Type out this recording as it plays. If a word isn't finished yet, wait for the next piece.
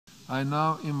I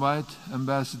now invite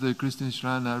Ambassador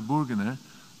Schraner Burgener,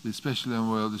 the Special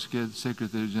Envoy of the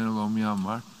Secretary General of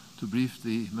Myanmar, to brief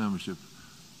the membership.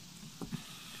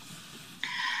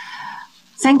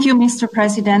 Thank you, Mr.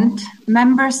 President,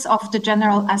 members of the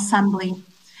General Assembly.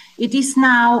 It is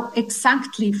now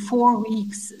exactly 4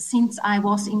 weeks since I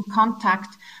was in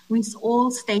contact with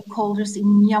all stakeholders in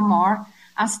Myanmar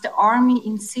as the army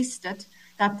insisted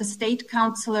that the State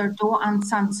Councillor Do Aung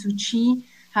San Suu Kyi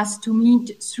has to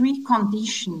meet 3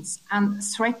 conditions and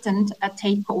threatened a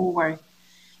takeover.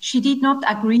 She did not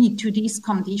agree to these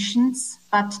conditions,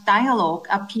 but dialogue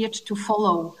appeared to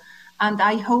follow, and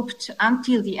I hoped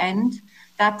until the end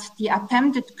that the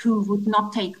attempted coup would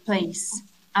not take place.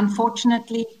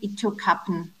 Unfortunately, it took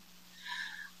happen.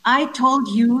 I told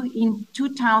you in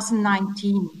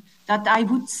 2019 that I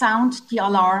would sound the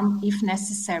alarm if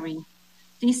necessary.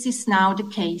 This is now the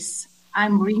case.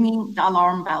 I'm ringing the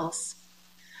alarm bells.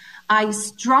 I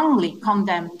strongly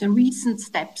condemn the recent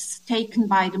steps taken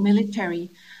by the military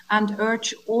and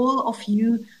urge all of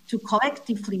you to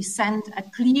collectively send a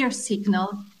clear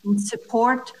signal in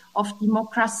support of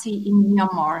democracy in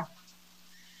Myanmar.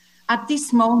 At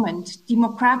this moment,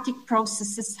 democratic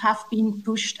processes have been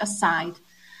pushed aside,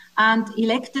 and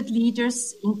elected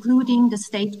leaders, including the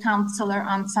State Councillor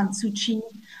Aung San Suu Kyi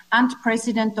and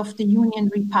President of the Union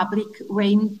Republic,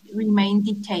 remain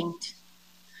detained.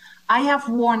 I have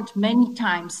warned many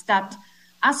times that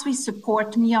as we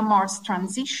support Myanmar's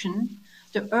transition,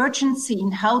 the urgency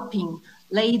in helping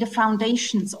lay the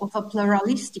foundations of a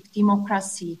pluralistic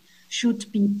democracy should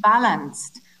be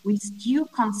balanced with due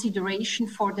consideration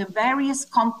for the various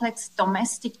complex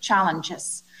domestic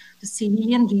challenges the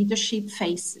civilian leadership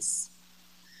faces.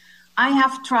 I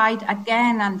have tried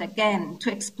again and again to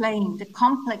explain the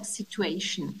complex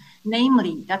situation,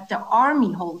 namely that the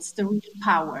army holds the real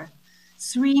power.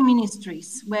 3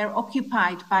 ministries were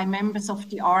occupied by members of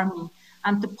the army,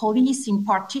 and the police in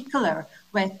particular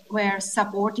were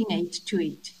subordinate to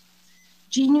it.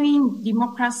 Genuine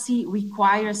democracy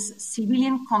requires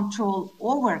civilian control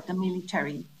over the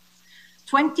military.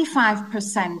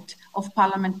 25% of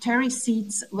parliamentary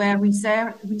seats were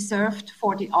reserved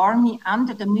for the army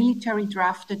under the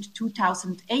military-drafted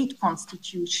 2008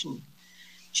 constitution.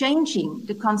 Changing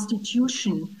the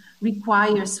constitution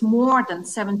requires more than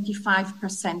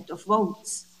 75% of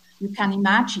votes. You can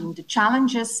imagine the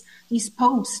challenges this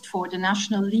posed for the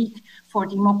National League for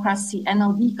Democracy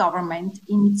NLD Government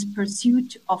in its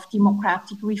pursuit of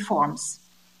democratic reforms.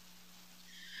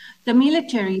 The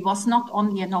military was not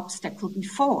only an obstacle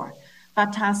before,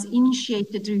 but has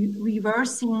initiated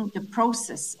reversing the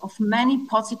process of many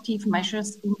positive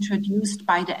measures introduced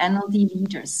by the NLD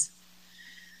leaders.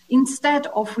 Instead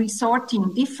of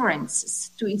resorting differences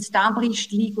to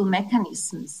established legal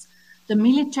mechanisms, the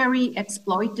military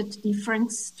exploited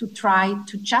difference to try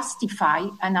to justify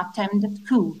an attempted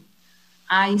coup.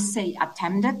 I say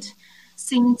attempted,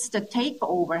 since the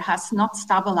takeover has not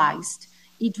stabilized.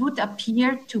 It would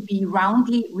appear to be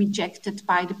roundly rejected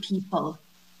by the people.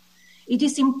 It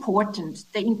is important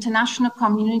the international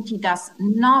community does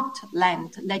not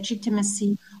lend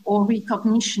legitimacy or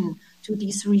recognition to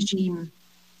this regime.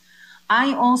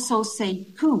 I also say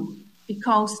coup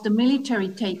because the military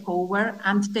takeover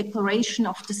and declaration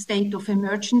of the state of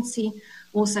emergency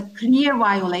was a clear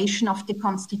violation of the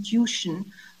constitution,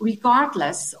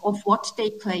 regardless of what they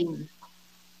claim.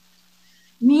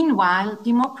 Meanwhile,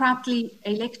 democratically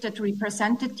elected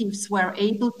representatives were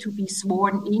able to be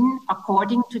sworn in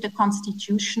according to the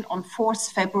Constitution on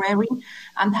 4th February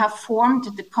and have formed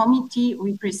the committee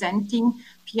representing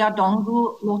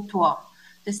Pyadongu Lotwa,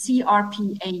 the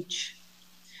CRPH.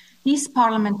 These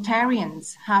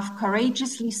parliamentarians have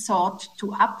courageously sought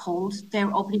to uphold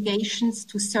their obligations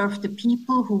to serve the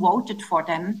people who voted for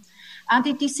them, and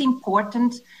it is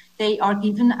important they are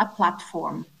given a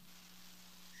platform.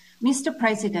 Mr.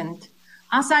 President,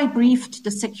 as I briefed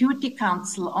the Security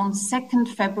Council on 2nd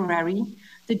February,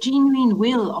 the genuine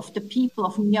will of the people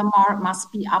of Myanmar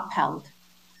must be upheld.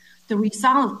 The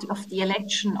result of the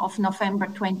election of November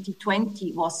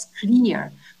 2020 was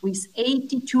clear, with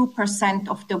 82%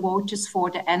 of the voters for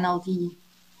the NLD.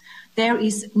 There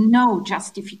is no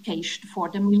justification for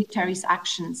the military's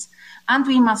actions, and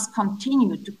we must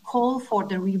continue to call for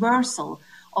the reversal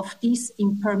of this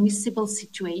impermissible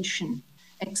situation,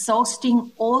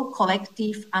 exhausting all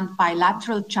collective and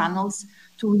bilateral channels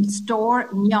to restore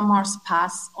Myanmar's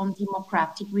path on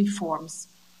democratic reforms.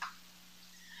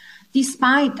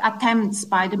 Despite attempts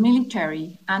by the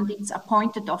military and its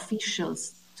appointed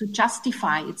officials to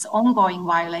justify its ongoing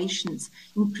violations,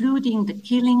 including the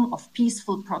killing of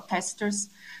peaceful protesters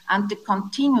and the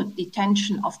continued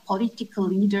detention of political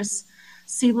leaders,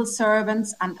 civil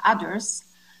servants and others,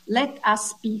 let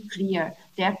us be clear,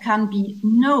 there can be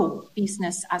no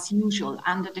business as usual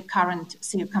under the current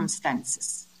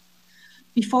circumstances.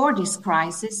 Before this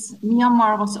crisis,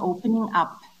 Myanmar was opening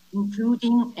up,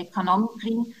 including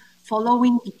economically,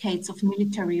 following decades of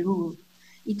military rule.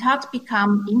 It had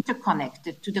become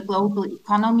interconnected to the global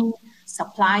economy,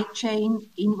 supply chain,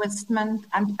 investment,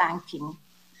 and banking.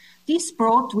 This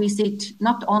brought with it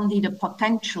not only the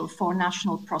potential for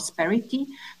national prosperity,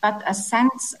 but a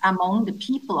sense among the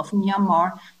people of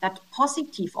Myanmar that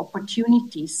positive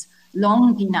opportunities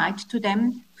long denied to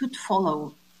them could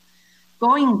follow.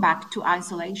 Going back to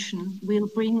isolation will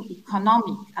bring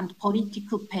economic and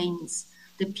political pains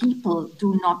the people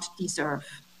do not deserve.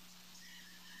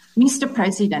 Mr.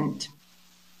 President,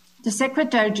 the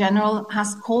Secretary General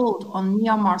has called on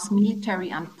Myanmar's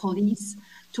military and police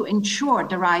to ensure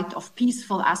the right of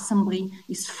peaceful assembly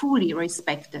is fully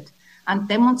respected and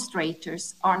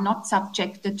demonstrators are not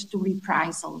subjected to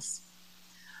reprisals.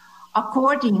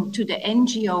 According to the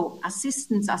NGO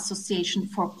Assistance Association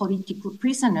for Political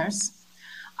Prisoners,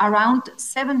 around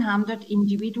 700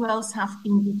 individuals have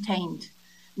been detained,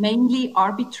 mainly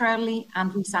arbitrarily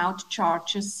and without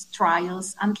charges,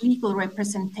 trials, and legal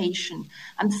representation,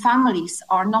 and families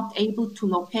are not able to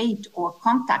locate or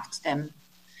contact them.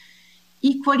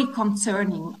 Equally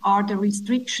concerning are the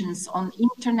restrictions on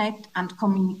internet and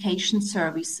communication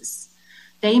services.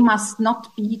 They must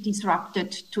not be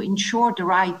disrupted to ensure the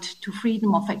right to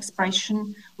freedom of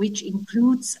expression, which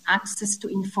includes access to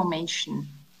information.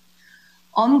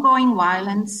 Ongoing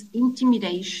violence,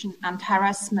 intimidation, and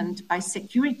harassment by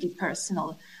security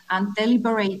personnel and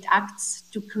deliberate acts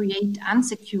to create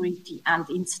insecurity and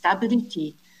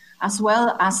instability, as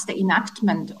well as the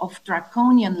enactment of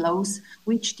draconian laws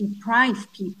which deprive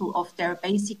people of their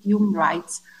basic human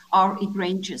rights, are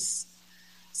egregious.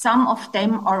 Some of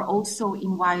them are also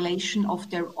in violation of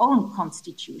their own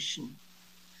constitution.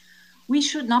 We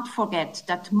should not forget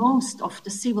that most of the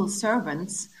civil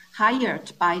servants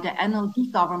hired by the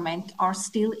NLD government are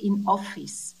still in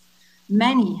office.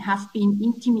 Many have been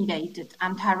intimidated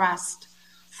and harassed,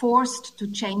 forced to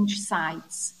change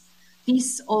sides.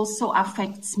 This also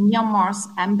affects Myanmar's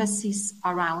embassies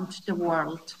around the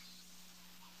world.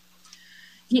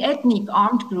 The ethnic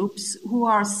armed groups who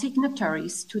are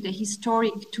signatories to the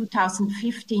historic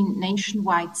 2015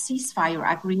 nationwide ceasefire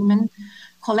agreement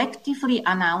collectively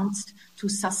announced to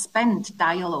suspend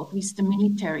dialogue with the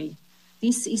military.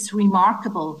 This is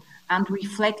remarkable and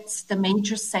reflects the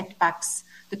major setbacks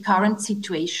the current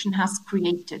situation has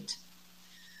created.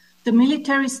 The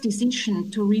military's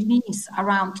decision to release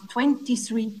around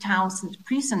 23,000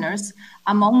 prisoners,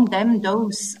 among them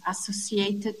those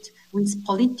associated with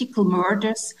political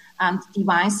murders and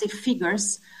divisive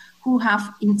figures who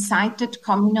have incited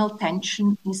communal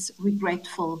tension, is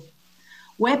regretful.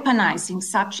 Weaponizing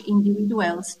such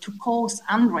individuals to cause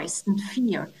unrest and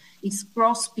fear is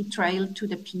gross betrayal to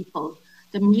the people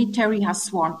the military has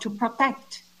sworn to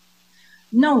protect.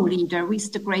 No leader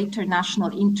with the greater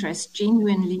national interest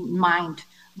genuinely in mind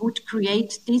would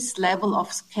create this level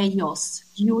of chaos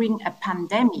during a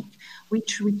pandemic,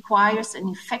 which requires an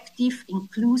effective,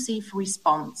 inclusive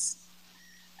response.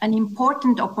 An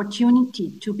important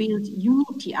opportunity to build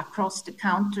unity across the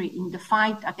country in the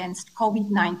fight against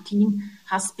COVID-19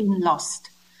 has been lost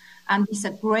and is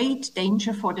a great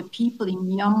danger for the people in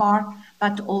Myanmar,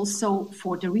 but also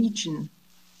for the region.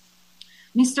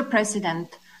 Mr.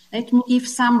 President, let me give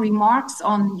some remarks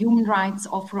on human rights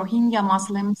of Rohingya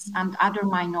Muslims and other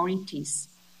minorities.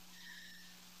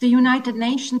 The United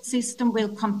Nations system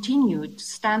will continue to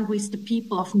stand with the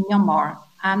people of Myanmar,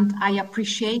 and I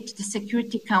appreciate the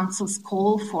Security Council's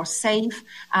call for safe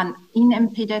and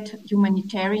unimpeded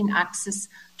humanitarian access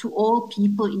to all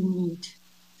people in need.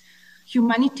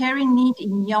 Humanitarian need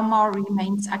in Myanmar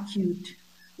remains acute,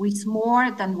 with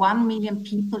more than 1 million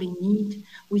people in need,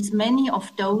 with many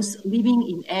of those living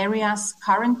in areas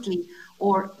currently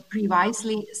or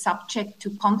previously subject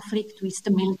to conflict with the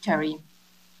military.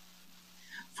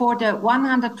 For the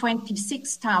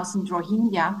 126,000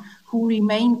 Rohingya who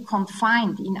remain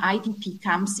confined in IDP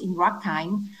camps in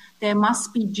Rakhine, there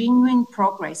must be genuine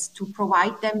progress to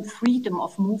provide them freedom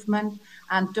of movement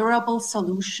and durable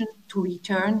solution to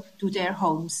return to their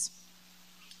homes.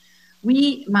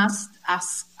 We must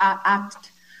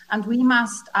act, and we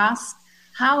must ask,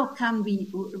 how can we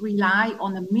rely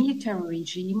on a military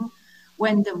regime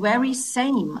when the very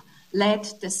same led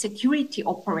the security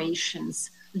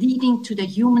operations leading to the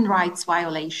human rights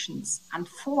violations and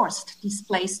forced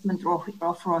displacement of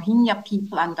Rohingya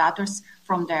people and others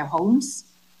from their homes?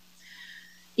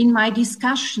 In my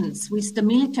discussions with the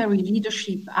military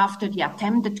leadership after the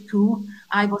attempted coup,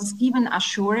 I was given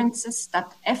assurances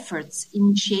that efforts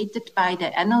initiated by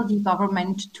the NLD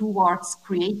government towards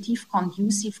creative,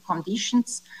 conducive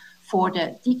conditions for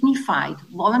the dignified,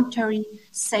 voluntary,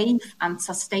 safe and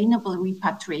sustainable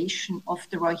repatriation of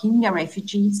the Rohingya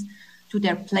refugees to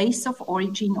their place of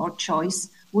origin or choice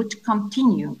would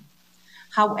continue.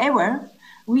 However,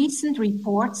 recent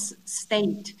reports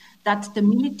state that the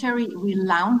military will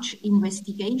launch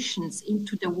investigations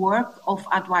into the work of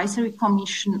Advisory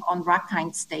Commission on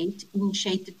Rakhine State,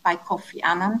 initiated by Kofi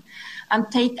Annan,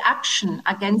 and take action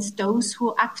against those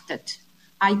who acted,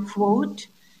 I quote,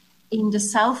 in the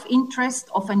self-interest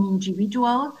of an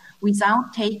individual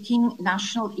without taking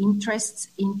national interests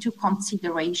into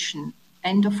consideration,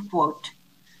 end of quote.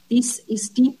 This is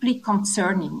deeply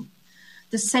concerning.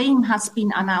 The same has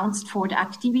been announced for the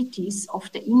activities of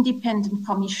the Independent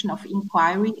Commission of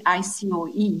Inquiry,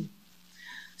 ICOE.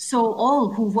 So all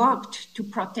who worked to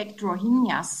protect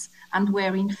Rohingyas and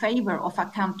were in favor of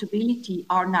accountability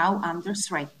are now under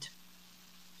threat.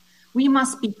 We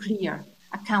must be clear,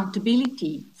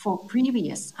 accountability for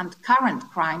previous and current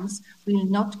crimes will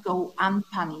not go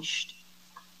unpunished.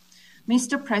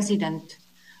 Mr. President,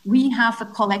 we have a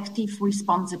collective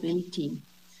responsibility.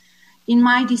 In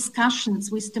my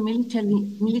discussions with the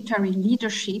military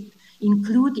leadership,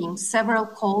 including several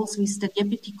calls with the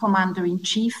Deputy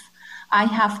Commander-in-Chief, I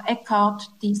have echoed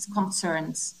these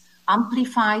concerns,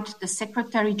 amplified the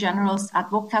Secretary General's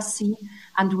advocacy,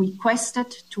 and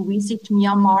requested to visit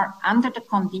Myanmar under the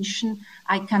condition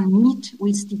I can meet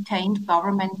with detained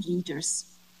government leaders.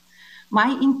 My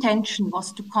intention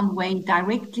was to convey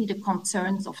directly the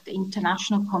concerns of the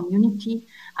international community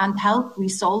and help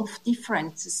resolve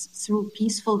differences through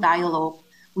peaceful dialogue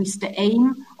with the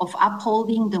aim of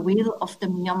upholding the will of the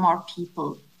Myanmar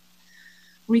people.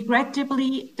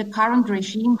 Regrettably, the current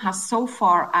regime has so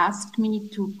far asked me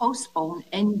to postpone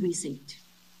any visit.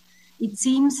 It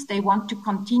seems they want to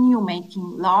continue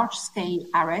making large-scale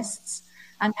arrests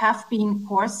and have been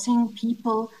coercing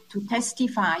people to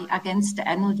testify against the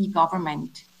NLD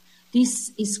government.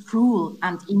 This is cruel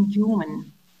and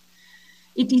inhuman.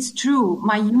 It is true,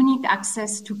 my unique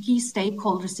access to key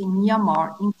stakeholders in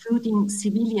Myanmar, including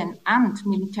civilian and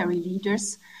military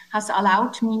leaders, has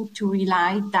allowed me to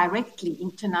rely directly on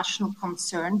international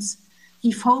concerns,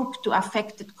 give hope to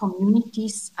affected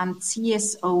communities and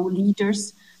CSO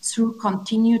leaders through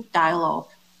continued dialogue.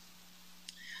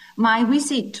 My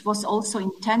visit was also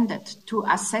intended to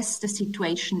assess the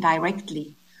situation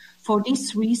directly. For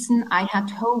this reason, I had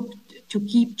hoped to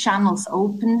keep channels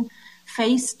open,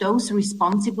 face those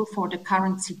responsible for the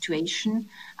current situation,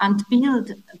 and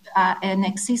build an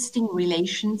existing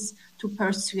relations to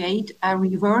persuade a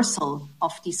reversal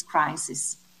of this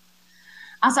crisis.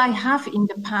 As I have in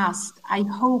the past, I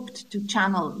hoped to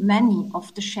channel many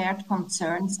of the shared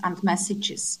concerns and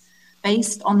messages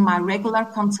based on my regular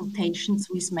consultations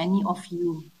with many of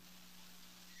you.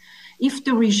 If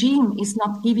the regime is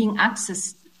not giving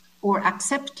access or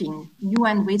accepting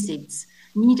UN visits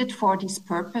needed for these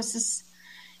purposes,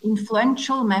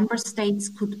 influential member states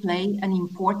could play an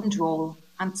important role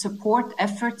and support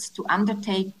efforts to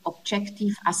undertake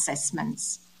objective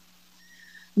assessments.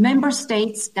 Member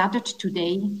states gathered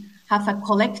today have a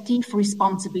collective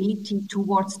responsibility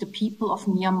towards the people of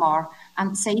Myanmar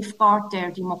and safeguard their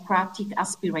democratic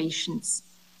aspirations.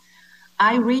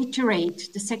 I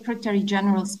reiterate the Secretary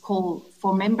General's call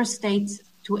for member states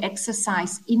to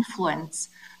exercise influence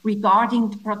regarding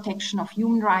the protection of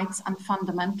human rights and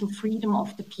fundamental freedom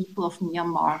of the people of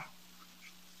Myanmar.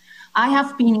 I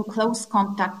have been in close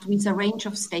contact with a range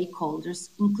of stakeholders,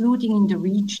 including in the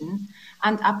region,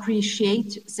 and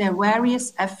appreciate their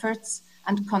various efforts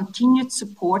and continued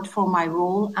support for my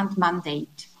role and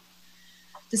mandate.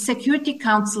 The Security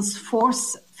Council's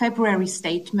 4th February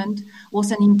statement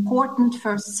was an important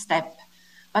first step,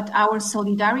 but our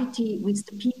solidarity with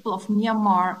the people of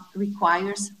Myanmar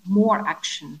requires more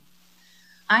action.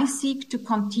 I seek to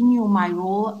continue my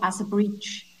role as a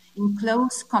bridge in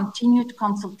close continued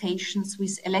consultations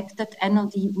with elected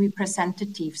NLD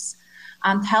representatives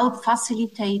and help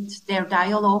facilitate their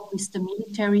dialogue with the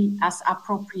military as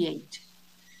appropriate.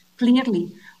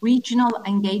 Clearly, regional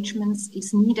engagements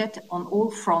is needed on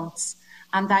all fronts,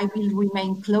 and I will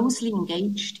remain closely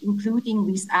engaged, including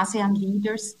with ASEAN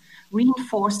leaders,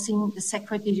 reinforcing the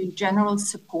Secretary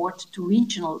General's support to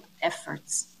regional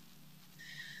efforts.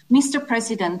 Mr.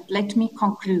 President, let me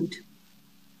conclude.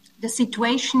 The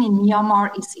situation in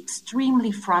Myanmar is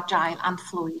extremely fragile and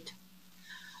fluid.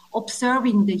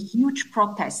 Observing the huge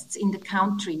protests in the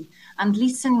country and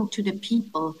listening to the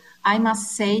people, I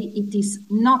must say it is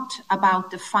not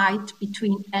about the fight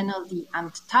between NLD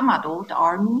and Tamado, the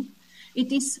army.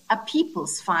 It is a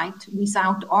people's fight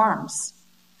without arms.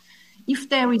 If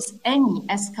there is any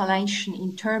escalation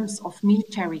in terms of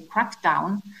military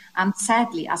crackdown, and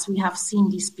sadly, as we have seen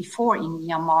this before in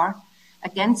Myanmar,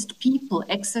 against people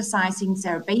exercising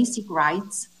their basic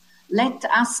rights, let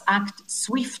us act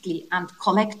swiftly and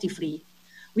collectively.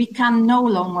 We can no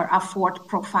longer afford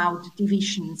profound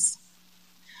divisions.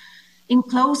 In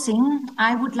closing,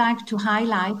 I would like to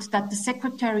highlight that the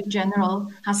Secretary General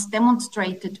has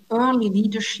demonstrated early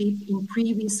leadership in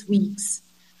previous weeks,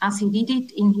 as he did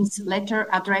it in his letter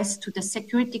addressed to the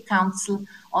Security Council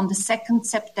on the 2nd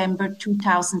September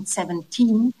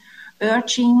 2017,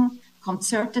 urging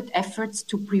concerted efforts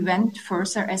to prevent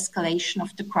further escalation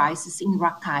of the crisis in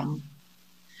Rakhine.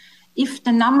 If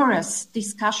the numerous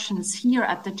discussions here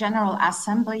at the General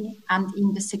Assembly and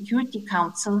in the Security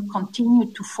Council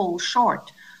continue to fall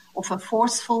short of a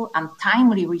forceful and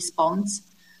timely response,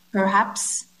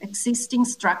 perhaps existing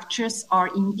structures are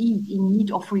indeed in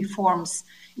need of reforms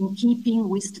in keeping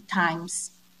with the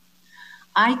times.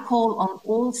 I call on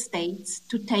all states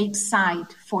to take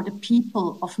side for the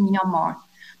people of Myanmar,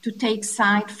 to take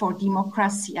side for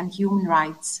democracy and human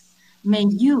rights. May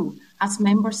you, as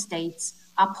member states,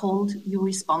 uphold your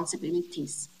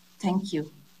responsibilities. Thank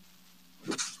you.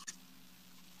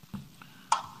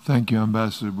 Thank you,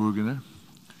 Ambassador Burgener.